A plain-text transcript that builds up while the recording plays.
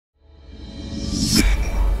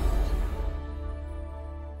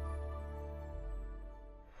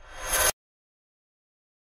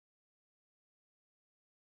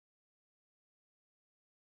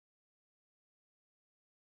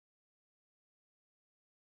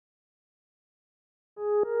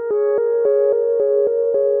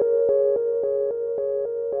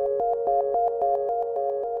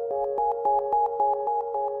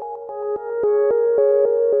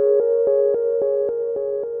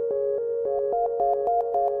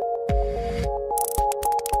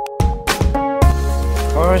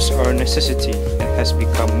Cars are a necessity and has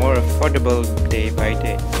become more affordable day by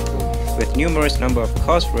day. With numerous number of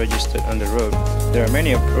cars registered on the road, there are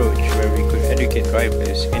many approaches where we could educate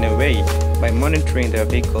drivers in a way by monitoring their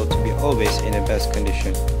vehicle to be always in the best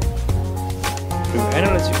condition. Through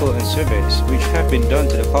analytical and surveys which have been done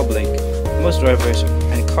to the public, most drivers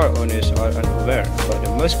and car owners are unaware about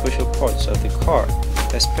the most crucial parts of the car,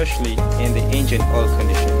 especially in the engine oil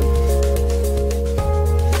condition.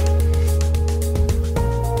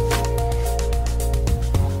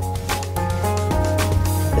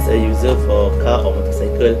 As a user for car or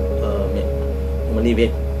motorcycle, normally we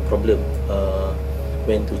have problem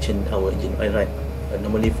when to change our engine oil, right?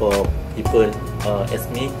 Normally for people as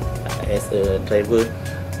me, as a driver,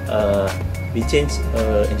 we change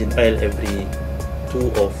engine oil every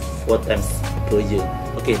 2 or 4 times per year.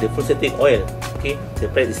 Okay, the full setting oil, okay, the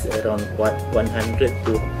price is around 100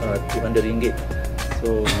 to 200 ringgit.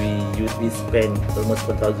 So we spend almost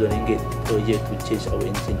 1,000 ringgit per year to change our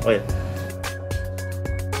engine oil.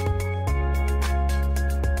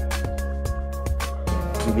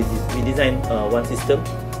 We design one system,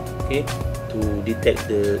 okay, to detect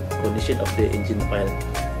the condition of the engine oil.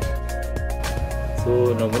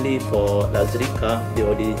 So normally for luxury car, they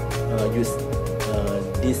already use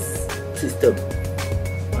this system,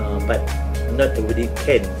 but not everybody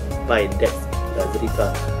can buy that luxury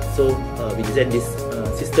car. So we design this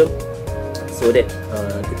system so that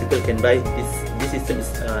the people can buy this. This system is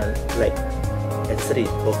like accessory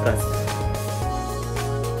for cars.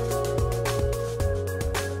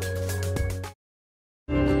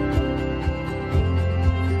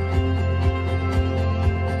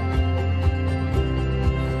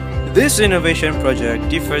 This innovation project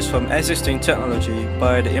differs from existing technology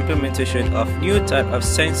by the implementation of new type of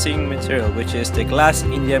sensing material, which is the glass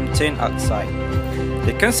indium tin oxide.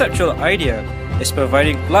 The conceptual idea is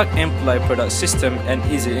providing plug-and-play product system and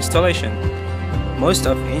easy installation. Most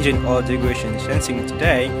of engine oil degradation sensing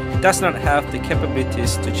today does not have the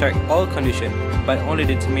capabilities to check oil condition, but only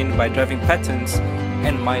determined by driving patterns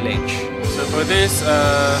and mileage. So for this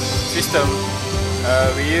system,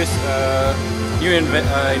 we use new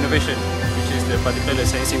innovation, which is the particular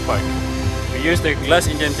sensing part. We use the glass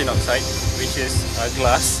indium tin oxide, which is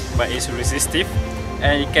glass but it's resistive,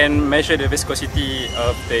 and it can measure the viscosity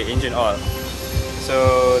of the engine oil.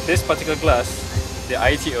 So this particular glass, the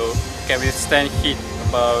ITO, can withstand heat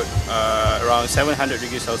about around 700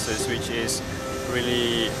 degrees Celsius, which is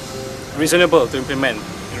really reasonable to implement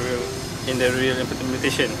in the real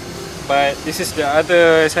implementation. But this is the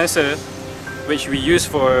other sensor which we use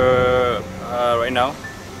for right now.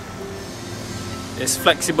 It's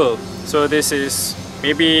flexible, so this is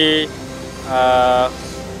maybe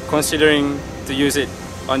considering to use it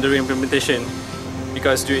on the implementation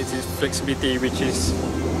because due to its flexibility, which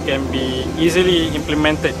can be easily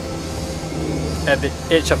implemented at the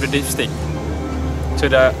edge of the dipstick. So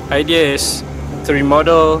the idea is to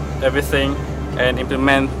remodel everything and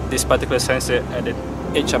implement this particular sensor at the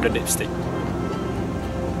edge of the dipstick.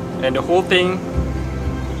 And the whole thing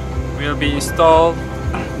will be installed,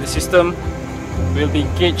 the system will be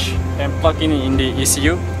gauged and plugged in the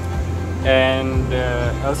ECU, and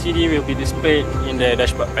the LCD will be displayed in the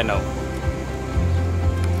dashboard panel.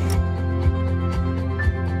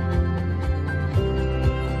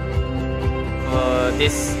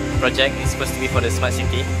 This project is supposed to be for the smart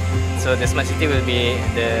city. So the smart city will be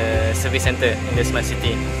the service center in the smart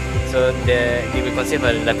city. So they will conceive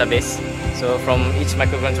a database. So from each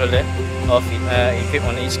microcontroller equipped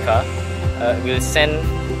on each car will send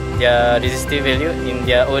their resistive value in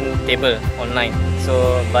their own table online.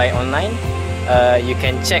 So by online, you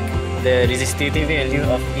can check the resistivity value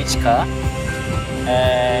of each car,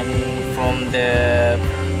 and from the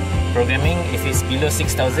programming, if it's below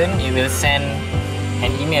 6,000, it will send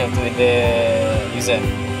an email to the user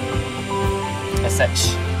as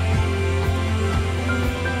such.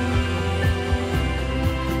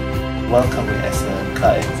 Welcoming as a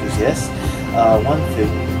car enthusiast, one thing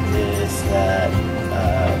is that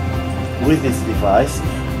with this device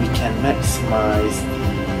we can maximize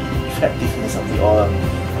the effectiveness of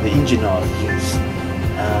the engine oil use,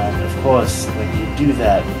 and of course when you do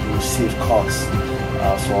that you save costs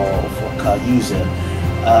for a car user.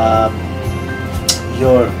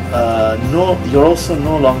 You're also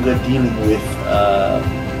no longer dealing with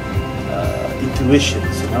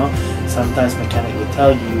intuitions, you know. Sometimes mechanic will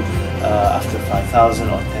tell you after 5,000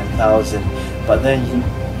 or 10,000, but then you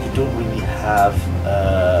don't really have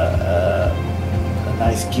a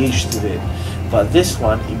nice gauge to it. But this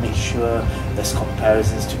one, it makes sure there's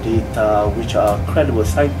comparisons to data which are credible,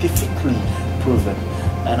 scientifically proven,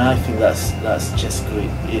 and I think that's just great.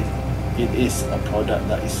 it is a product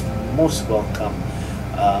that is most welcome.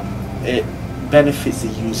 It benefits the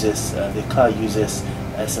users, the car users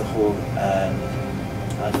as a whole, and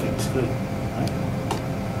I think it's good.